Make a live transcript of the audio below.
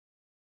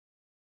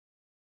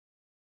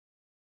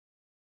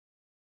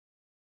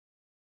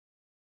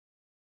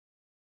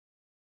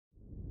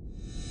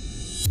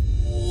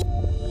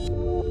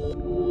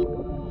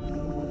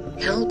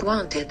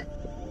Wanted.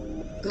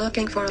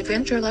 Looking for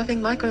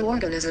adventure-loving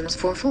microorganisms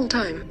for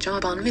full-time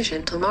job on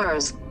mission to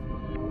Mars.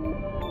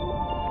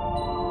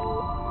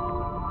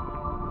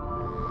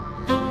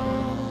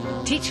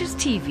 Teachers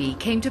TV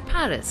came to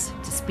Paris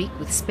to speak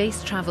with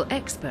space travel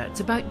experts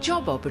about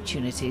job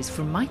opportunities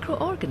for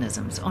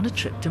microorganisms on a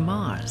trip to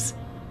Mars.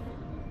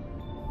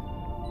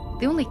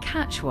 The only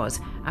catch was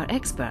our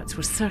experts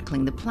were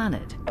circling the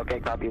planet.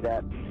 Okay, copy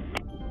that.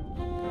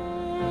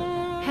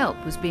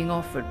 Help was being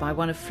offered by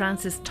one of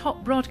France's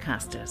top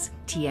broadcasters,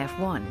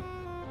 TF1.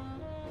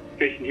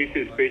 Station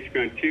Houston, Space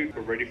Ground 2,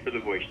 we're ready for the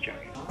voice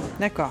check.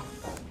 D'accord.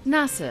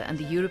 NASA and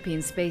the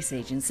European Space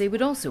Agency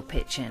would also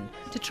pitch in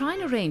to try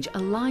and arrange a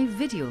live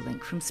video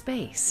link from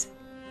space.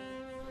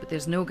 But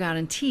there's no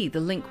guarantee the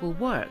link will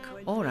work,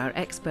 or our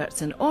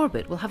experts in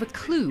orbit will have a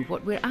clue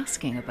what we're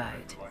asking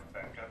about.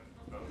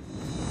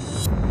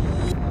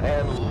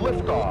 And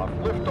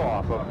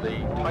liftoff of the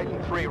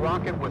Titan III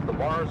rocket with the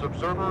Mars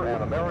Observer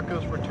and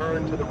America's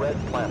return to the Red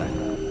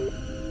Planet.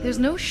 There's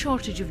no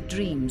shortage of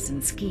dreams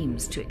and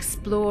schemes to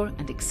explore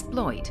and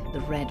exploit the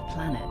Red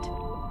Planet.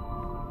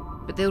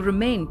 But they'll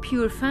remain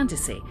pure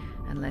fantasy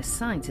unless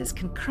scientists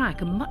can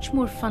crack a much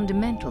more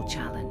fundamental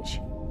challenge: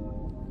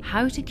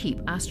 how to keep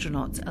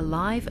astronauts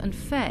alive and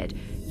fed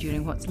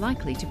during what's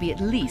likely to be at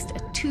least a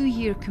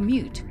 2-year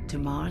commute to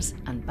Mars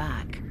and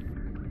back.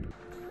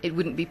 It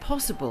wouldn't be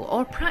possible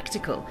or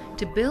practical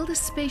to build a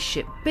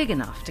spaceship big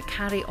enough to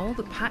carry all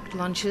the packed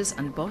lunches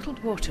and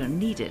bottled water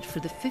needed for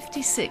the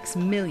 56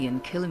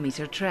 million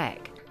kilometre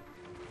trek.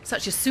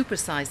 Such a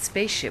supersized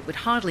spaceship would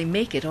hardly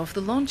make it off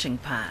the launching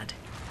pad.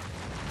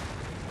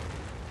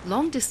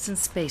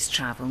 Long-distance space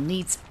travel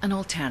needs an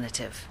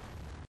alternative.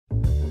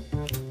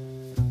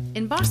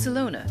 In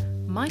Barcelona,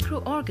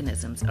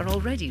 microorganisms are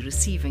already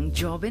receiving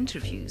job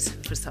interviews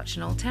for such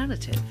an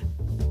alternative.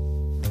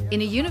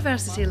 In a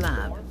university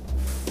lab,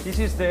 this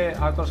is the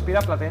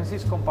Arthrospira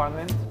platensis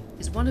compartment.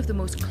 Is one of the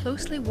most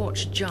closely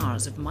watched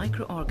jars of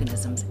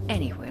microorganisms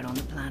anywhere on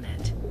the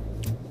planet.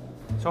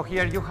 So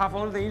here you have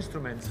all the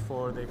instruments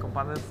for the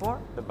compartment 4,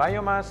 the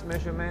biomass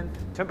measurement,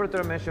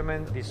 temperature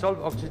measurement,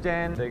 dissolved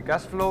oxygen, the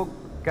gas flow,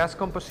 gas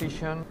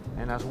composition,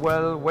 and as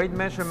well weight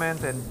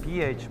measurement and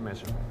pH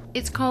measurement.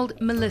 It's called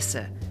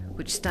MELISSA,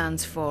 which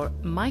stands for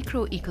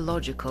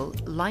Micro-ecological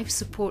Life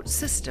Support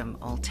System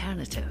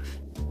Alternative.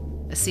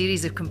 A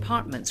series of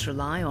compartments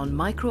rely on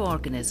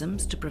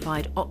microorganisms to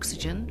provide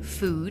oxygen,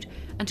 food,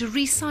 and to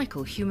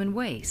recycle human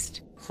waste.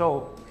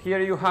 So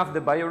here you have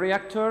the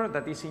bioreactor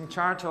that is in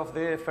charge of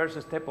the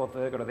first step of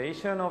the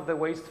degradation of the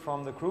waste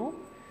from the crew.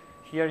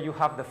 Here you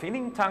have the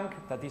filling tank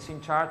that is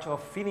in charge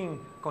of filling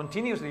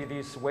continuously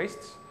these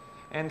wastes.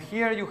 And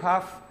here you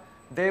have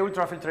the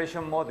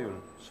ultrafiltration module.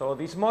 So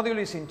this module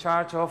is in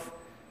charge of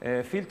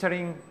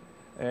filtering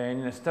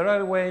in a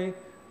sterile way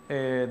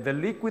the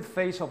liquid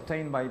phase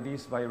obtained by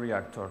this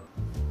bioreactor.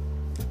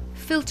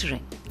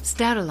 Filtering,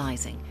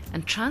 sterilizing,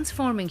 and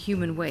transforming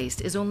human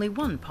waste is only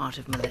one part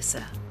of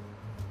MELISSA.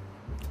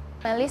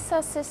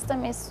 MELISSA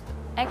system is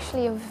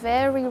actually a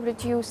very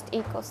reduced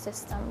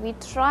ecosystem. We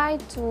try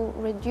to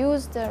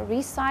reduce the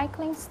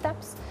recycling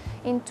steps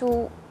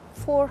into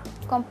 4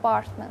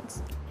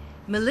 compartments.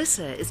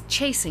 MELISSA is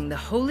chasing the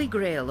holy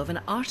grail of an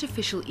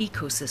artificial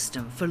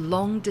ecosystem for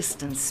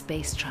long-distance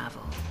space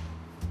travel.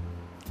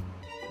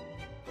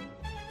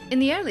 In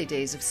the early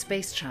days of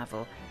space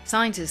travel,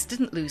 scientists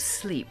didn't lose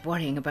sleep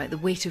worrying about the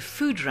weight of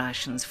food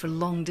rations for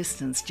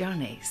long-distance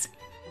journeys.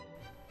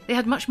 They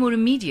had much more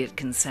immediate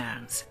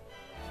concerns.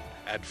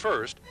 At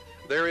first,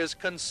 there is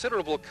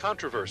considerable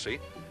controversy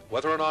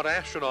whether or not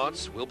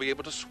astronauts will be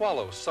able to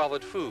swallow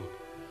solid food,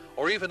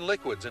 or even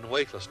liquids in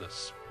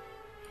weightlessness.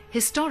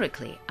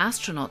 Historically,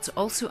 astronauts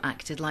also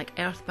acted like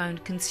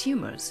earthbound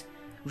consumers,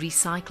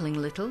 recycling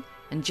little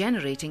and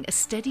generating a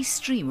steady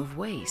stream of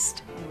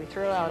waste. We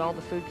throw out all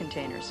the food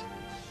containers,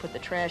 put the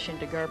trash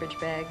into garbage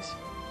bags,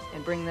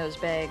 and bring those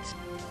bags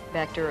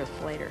back to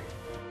Earth later.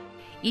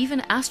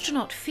 Even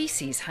astronaut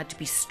feces had to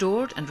be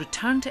stored and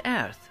returned to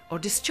Earth or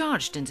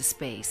discharged into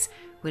space,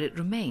 where it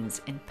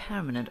remains in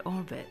permanent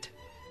orbit.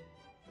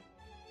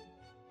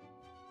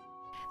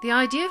 The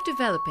idea of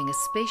developing a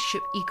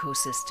spaceship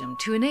ecosystem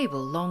to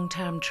enable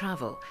long-term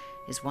travel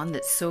is one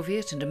that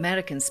Soviet and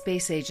American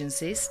space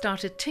agencies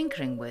started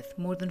tinkering with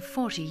more than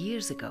 40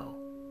 years ago.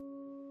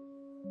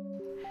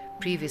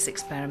 Previous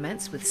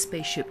experiments with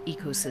spaceship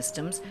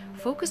ecosystems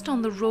focused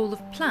on the role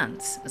of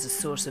plants as a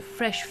source of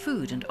fresh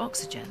food and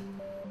oxygen.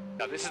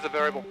 Now, this is the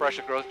variable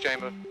pressure growth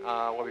chamber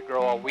where we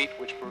grow our wheat,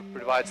 which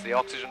provides the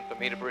oxygen for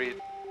me to breathe.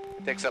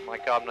 It takes up my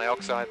carbon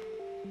dioxide.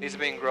 These are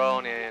being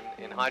grown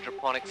in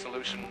hydroponic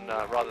solution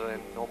rather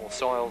than normal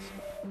soils.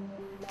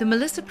 The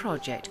MELISSA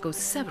project goes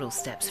several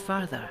steps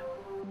further.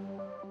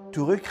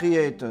 To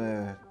recreate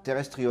a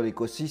terrestrial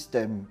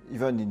ecosystem,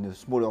 even in a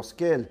smaller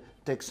scale,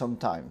 takes some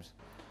time.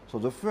 So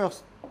the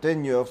first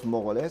 10 years,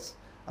 more or less,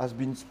 has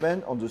been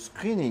spent on the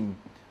screening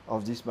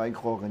of this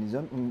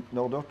microorganism in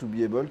order to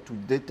be able to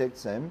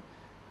detect them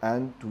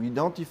and to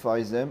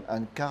identify them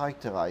and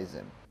characterize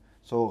them.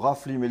 So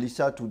roughly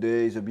MELISSA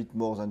today is a bit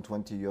more than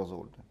 20 years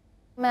old.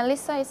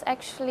 Melissa is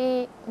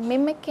actually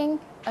mimicking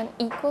an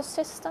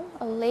ecosystem,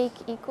 a lake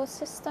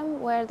ecosystem,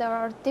 where there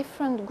are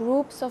different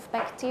groups of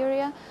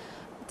bacteria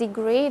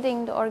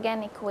degrading the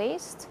organic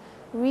waste,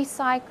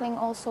 recycling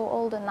also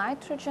all the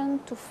nitrogen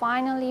to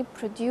finally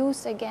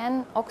produce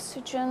again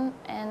oxygen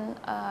and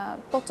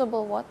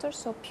potable water,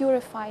 so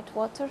purified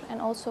water,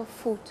 and also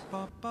food.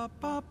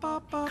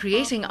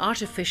 Creating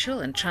artificial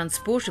and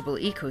transportable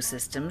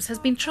ecosystems has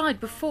been tried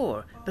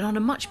before, but on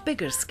a much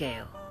bigger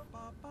scale.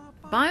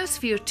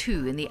 Biosphere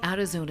 2 in the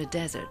Arizona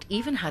desert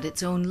even had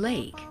its own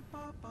lake.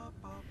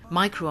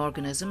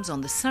 Microorganisms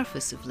on the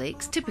surface of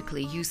lakes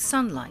typically use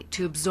sunlight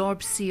to absorb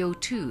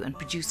CO2 and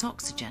produce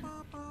oxygen.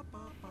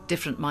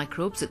 Different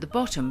microbes at the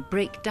bottom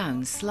break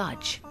down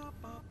sludge.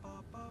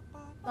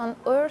 On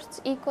Earth,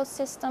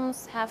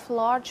 ecosystems have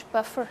large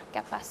buffer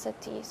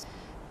capacities.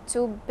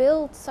 To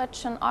build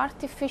such an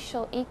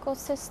artificial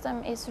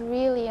ecosystem is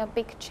really a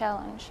big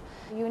challenge.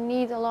 You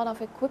need a lot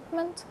of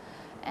equipment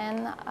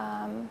and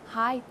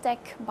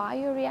high-tech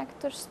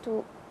bioreactors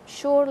to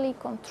surely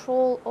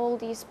control all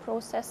these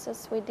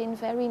processes within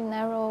very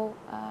narrow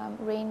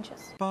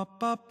ranges.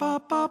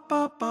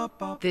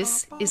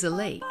 This is a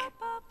lake,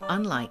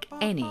 unlike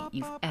any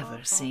you've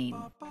ever seen.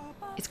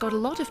 It's got a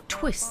lot of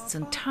twists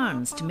and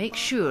turns to make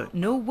sure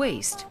no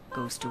waste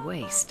goes to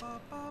waste.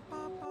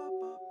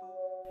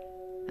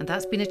 And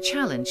that's been a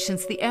challenge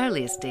since the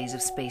earliest days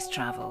of space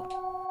travel.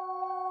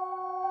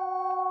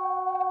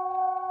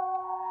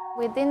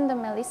 Within the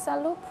Melissa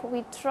loop,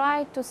 we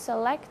try to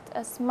select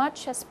as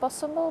much as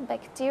possible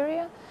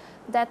bacteria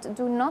that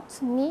do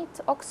not need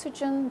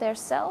oxygen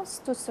themselves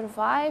to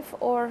survive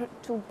or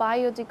to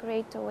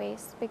biodegrade the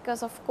waste.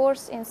 Because of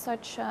course in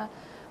such a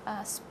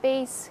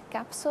space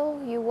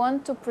capsule you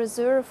want to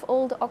preserve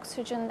all the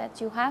oxygen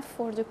that you have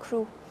for the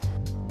crew.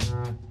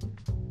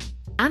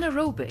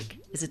 Anaerobic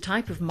is a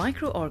type of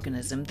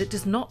microorganism that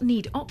does not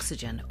need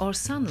oxygen or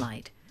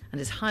sunlight and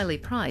is highly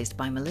prized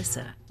by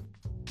Melissa.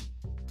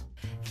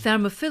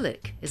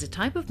 Thermophilic is a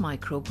type of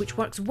microbe which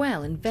works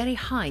well in very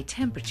high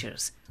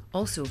temperatures,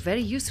 also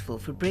very useful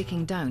for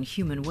breaking down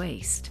human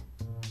waste.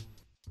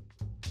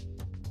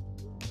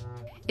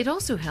 It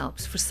also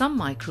helps for some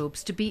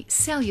microbes to be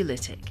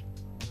cellulitic,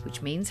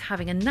 which means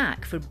having a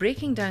knack for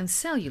breaking down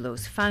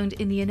cellulose found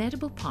in the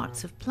inedible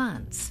parts of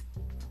plants.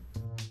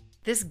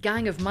 This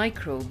gang of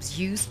microbes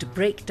used to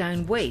break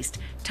down waste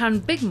turn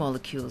big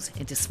molecules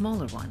into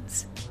smaller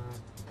ones.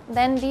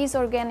 Then these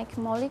organic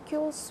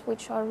molecules,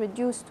 which are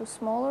reduced to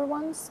smaller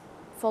ones,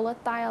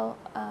 volatile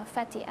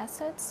fatty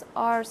acids,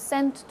 are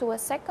sent to a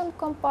second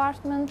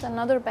compartment,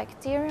 another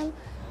bacterium.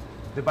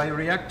 The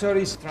bioreactor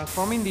is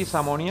transforming this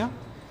ammonia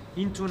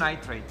into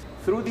nitrate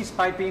through this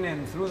piping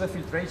and through the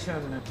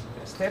filtration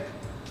step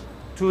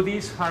to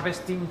this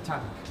harvesting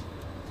tank.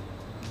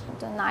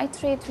 The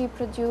nitrate we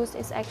produce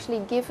is actually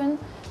given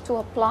to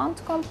a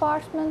plant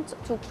compartment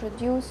to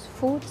produce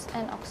food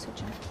and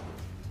oxygen.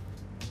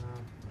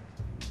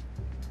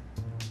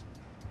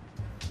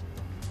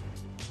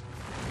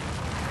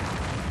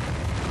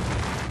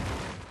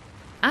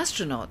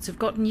 Astronauts have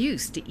gotten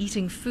used to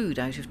eating food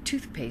out of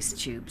toothpaste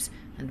tubes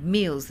and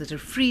meals that are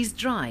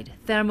freeze-dried,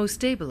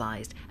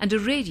 thermostabilised and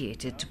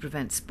irradiated to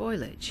prevent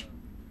spoilage.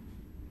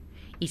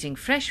 Eating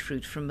fresh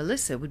fruit from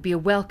Melissa would be a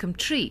welcome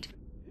treat,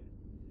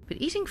 but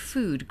eating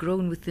food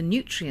grown with the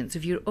nutrients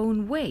of your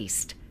own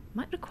waste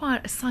might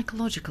require a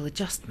psychological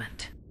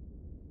adjustment.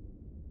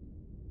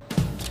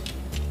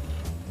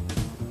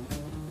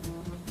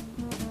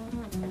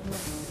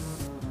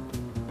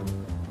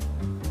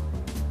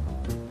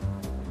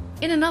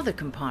 In another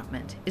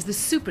compartment is the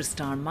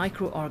superstar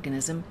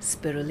microorganism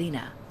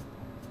spirulina.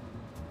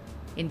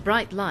 In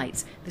bright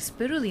lights, the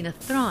spirulina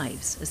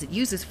thrives as it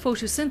uses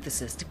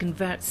photosynthesis to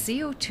convert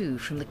CO2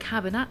 from the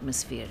cabin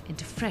atmosphere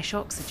into fresh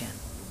oxygen.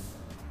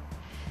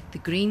 The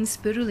green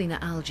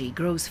spirulina algae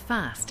grows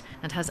fast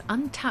and has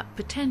untapped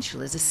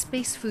potential as a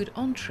space food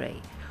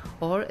entree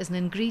or as an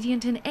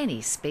ingredient in any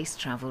space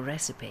travel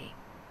recipe.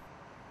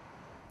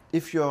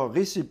 If your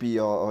recipe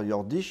or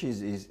your dish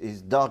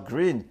is dark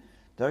green,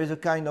 there is a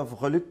kind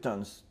of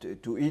reluctance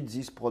to eat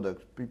this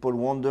product. People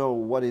wonder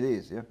what it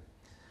is. Yeah?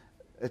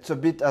 It's a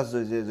bit as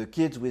the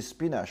kids with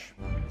spinach.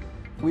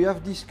 We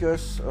have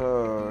discussed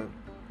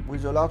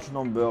with a large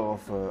number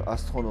of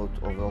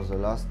astronauts over the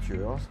last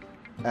years,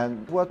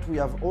 and what we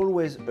have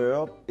always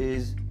heard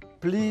is,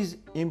 please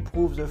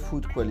improve the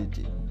food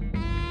quality.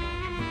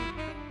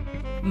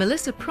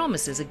 Melissa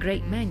promises a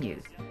great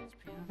menu,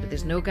 but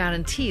there's no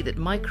guarantee that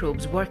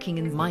microbes working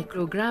in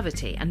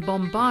microgravity and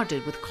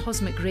bombarded with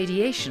cosmic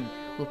radiation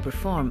will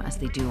perform as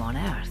they do on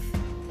Earth.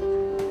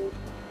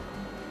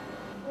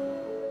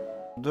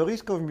 The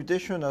risk of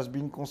mutation has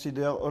been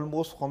considered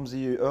almost from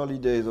the early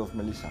days of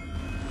Melissa.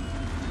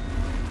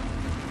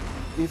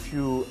 If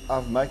you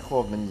have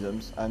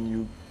microorganisms and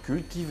you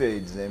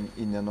cultivate them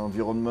in an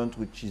environment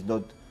which is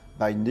not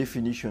by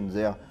definition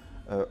their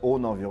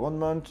own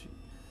environment,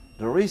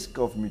 the risk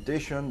of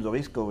mutation, the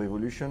risk of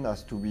evolution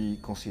has to be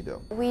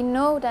considered. We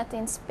know that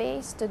in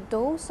space the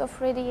dose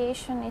of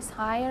radiation is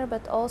higher,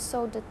 but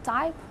also the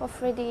type of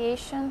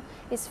radiation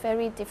is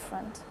very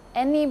different.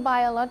 Any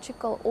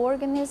biological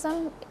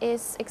organism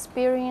is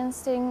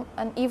experiencing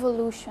an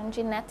evolution,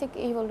 genetic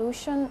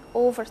evolution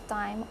over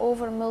time,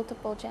 over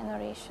multiple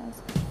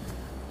generations.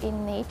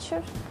 In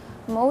nature,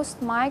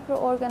 most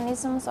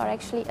microorganisms are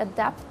actually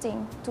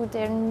adapting to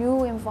their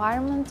new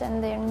environment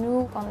and their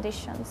new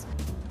conditions.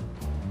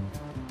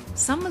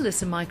 Some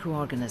Melissa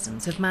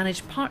microorganisms have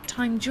managed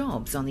part-time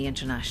jobs on the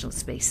International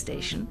Space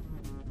Station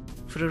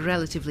for a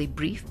relatively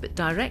brief but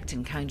direct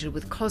encounter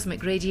with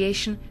cosmic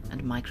radiation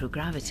and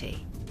microgravity.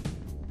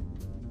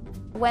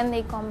 When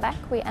they come back,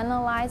 we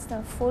analyze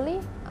them fully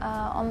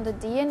on the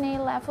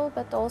DNA level,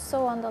 but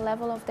also on the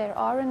level of their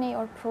RNA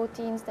or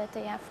proteins that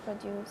they have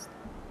produced.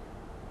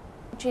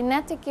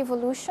 Genetic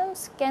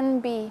evolutions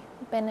can be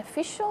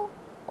beneficial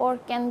or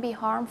can be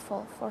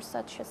harmful for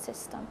such a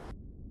system.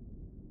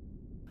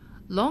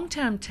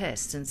 Long-term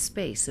tests in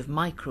space of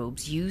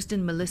microbes used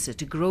in Melissa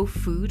to grow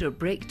food or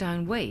break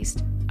down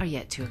waste are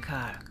yet to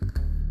occur.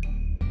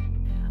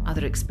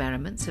 Other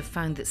experiments have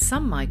found that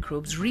some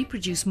microbes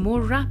reproduce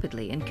more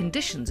rapidly in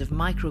conditions of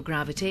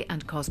microgravity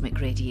and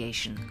cosmic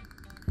radiation,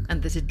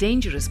 and that a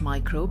dangerous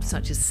microbe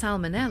such as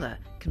Salmonella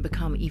can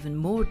become even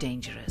more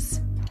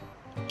dangerous.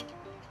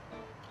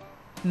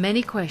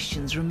 Many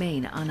questions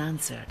remain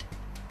unanswered.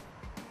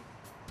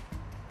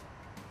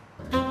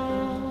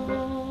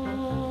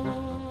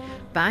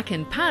 Back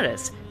in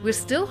Paris, we're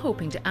still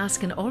hoping to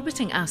ask an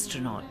orbiting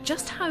astronaut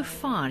just how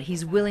far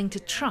he's willing to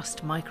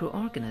trust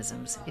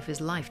microorganisms if his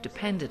life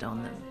depended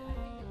on them.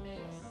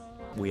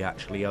 We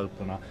actually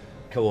open a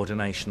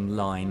coordination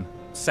line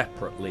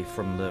separately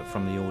from the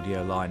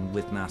audio line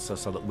with NASA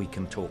so that we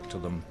can talk to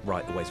them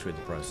right the way through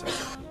the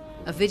process.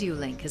 A video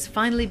link has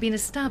finally been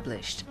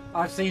established.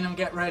 I've seen them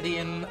get ready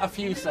in a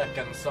few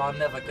seconds, so I'm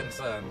never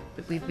concerned.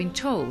 But we've been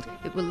told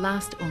it will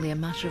last only a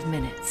matter of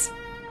minutes.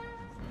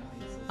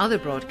 Other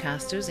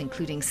broadcasters,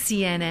 including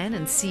CNN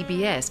and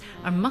CBS,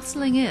 are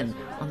muscling in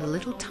on the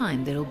little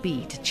time there'll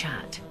be to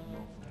chat.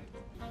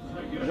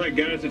 Hi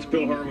guys, it's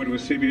Bill Harwood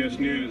with CBS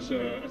News.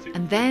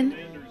 And then,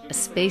 a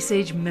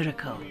space-age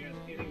miracle.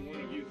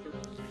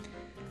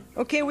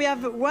 Okay, we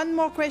have one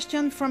more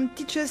question from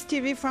Teachers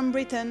TV from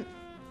Britain.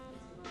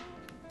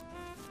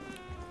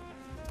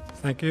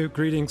 Thank you.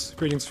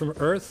 Greetings from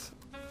Earth.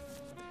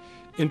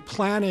 In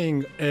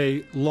planning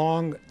a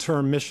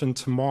long-term mission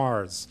to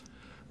Mars,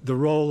 the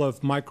role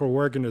of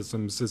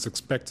microorganisms is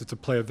expected to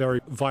play a very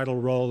vital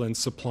role in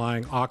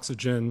supplying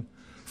oxygen,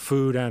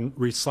 food, and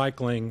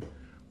recycling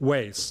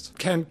waste.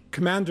 Can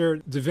Commander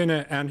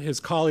Divina and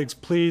his colleagues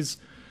please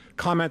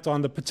comment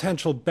on the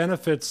potential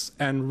benefits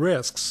and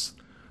risks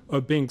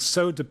of being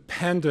so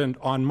dependent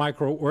on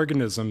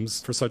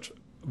microorganisms for such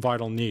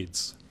vital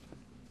needs?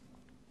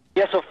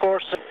 Yes, of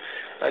course.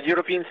 The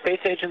European Space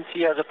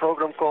Agency has a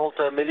program called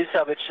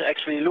Melissa, which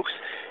actually looks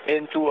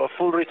into a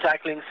full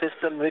recycling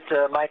system with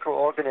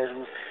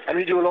microorganisms. And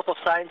we do a lot of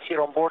science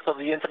here on board of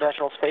the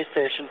International Space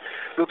Station,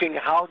 looking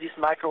at how these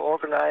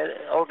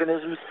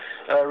microorganisms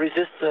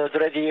resist the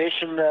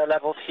radiation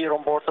levels here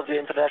on board of the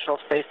International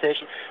Space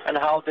Station and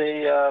how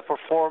they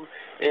perform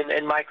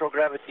in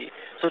microgravity.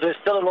 So there's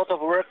still a lot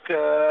of work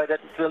that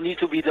will need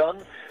to be done.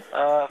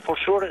 For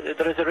sure,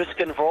 there is a risk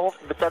involved,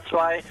 but that's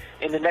why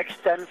in the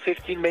next 10,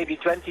 15, maybe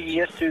 20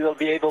 years, we will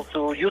be able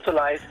to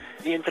utilize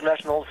the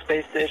International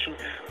Space Station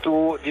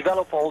to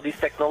develop all these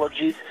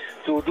technologies,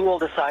 to do all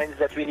the science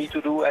that we need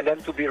to do, and then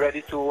to be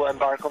ready to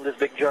embark on this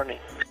big journey.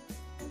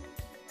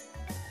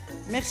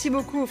 Merci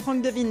beaucoup,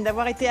 Franck Devine,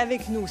 d'avoir été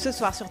avec nous ce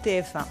soir sur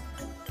TF1.